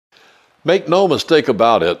Make no mistake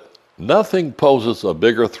about it, nothing poses a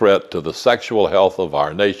bigger threat to the sexual health of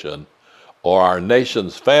our nation or our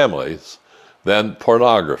nation's families than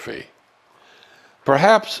pornography.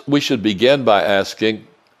 Perhaps we should begin by asking,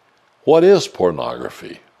 what is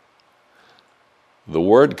pornography? The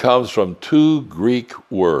word comes from two Greek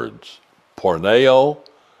words, porneo,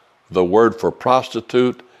 the word for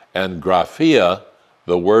prostitute, and graphia,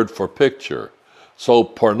 the word for picture. So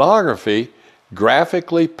pornography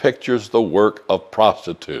graphically pictures the work of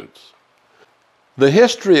prostitutes. The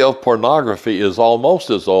history of pornography is almost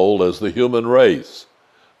as old as the human race.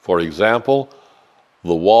 For example,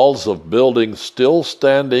 the walls of buildings still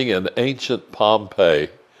standing in ancient Pompeii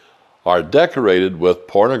are decorated with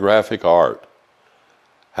pornographic art.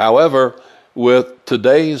 However, with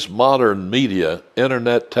today's modern media,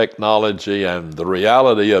 internet technology, and the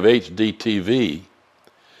reality of HDTV,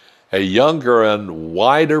 a younger and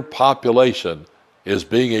wider population is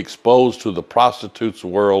being exposed to the prostitute's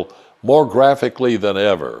world more graphically than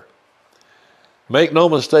ever. Make no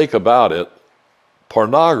mistake about it,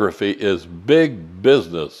 pornography is big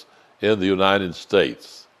business in the United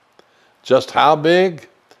States. Just how big?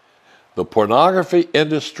 The pornography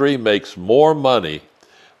industry makes more money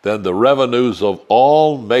than the revenues of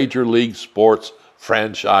all major league sports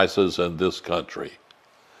franchises in this country.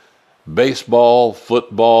 Baseball,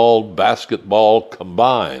 football, basketball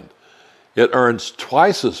combined, it earns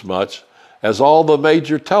twice as much as all the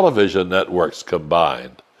major television networks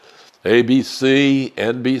combined. ABC,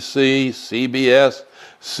 NBC, CBS,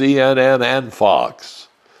 CNN, and Fox.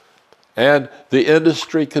 And the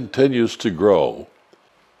industry continues to grow.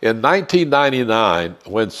 In 1999,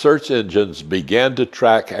 when search engines began to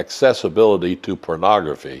track accessibility to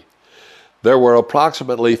pornography, there were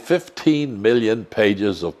approximately 15 million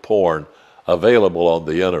pages of porn available on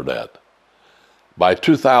the internet. By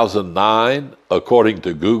 2009, according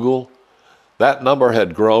to Google, that number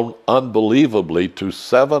had grown unbelievably to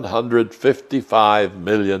 755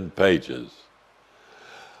 million pages.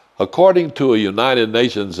 According to a United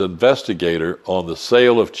Nations investigator on the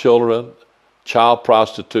sale of children, child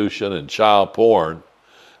prostitution, and child porn,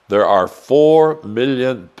 there are 4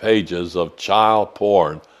 million pages of child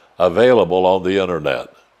porn available on the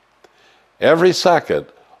internet. Every second,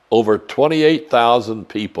 over 28,000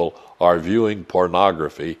 people are viewing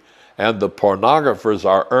pornography, and the pornographers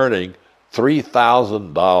are earning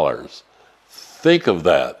 $3,000. Think of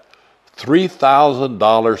that,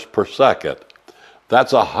 $3,000 per second.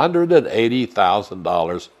 That's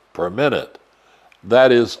 $180,000 per minute.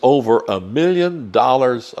 That is over $1 million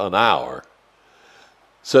an hour.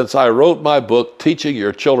 Since I wrote my book, Teaching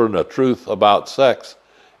Your Children the Truth About Sex,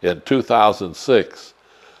 in 2006,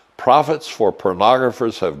 profits for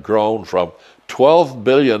pornographers have grown from $12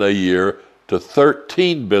 billion a year to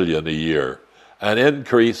 $13 billion a year, an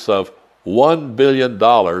increase of $1 billion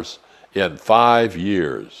in 5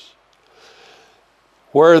 years.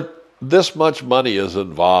 Where this much money is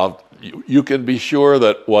involved, you can be sure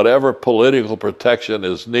that whatever political protection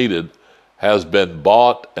is needed has been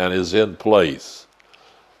bought and is in place.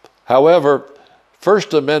 However,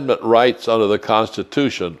 First Amendment rights under the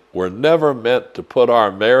Constitution were never meant to put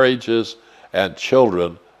our marriages and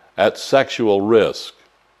children at sexual risk.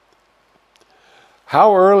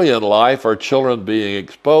 How early in life are children being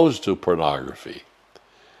exposed to pornography?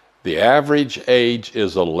 The average age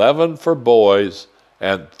is 11 for boys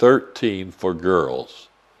and 13 for girls.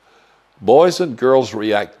 Boys and girls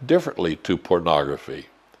react differently to pornography.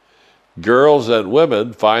 Girls and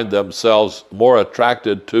women find themselves more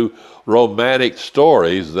attracted to romantic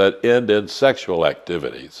stories that end in sexual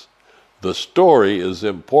activities. The story is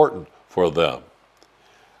important for them.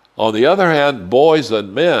 On the other hand, boys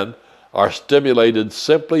and men are stimulated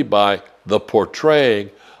simply by the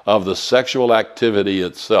portraying of the sexual activity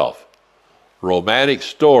itself. Romantic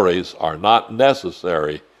stories are not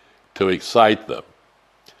necessary to excite them.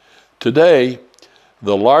 Today,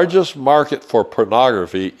 the largest market for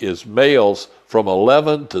pornography is males from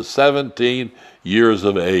 11 to 17 years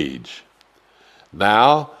of age.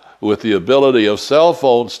 Now, with the ability of cell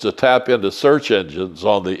phones to tap into search engines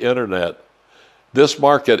on the internet, this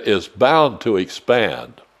market is bound to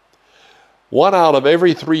expand. 1 out of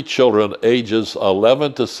every 3 children ages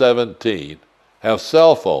 11 to 17 have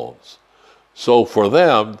cell phones. So for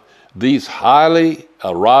them, these highly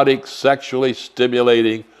erotic, sexually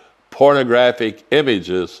stimulating, pornographic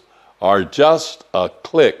images are just a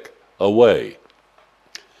click away.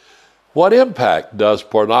 What impact does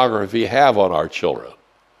pornography have on our children?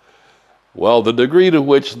 Well, the degree to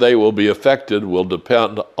which they will be affected will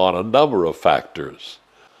depend on a number of factors.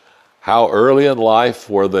 How early in life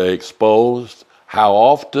were they exposed? How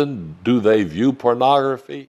often do they view pornography?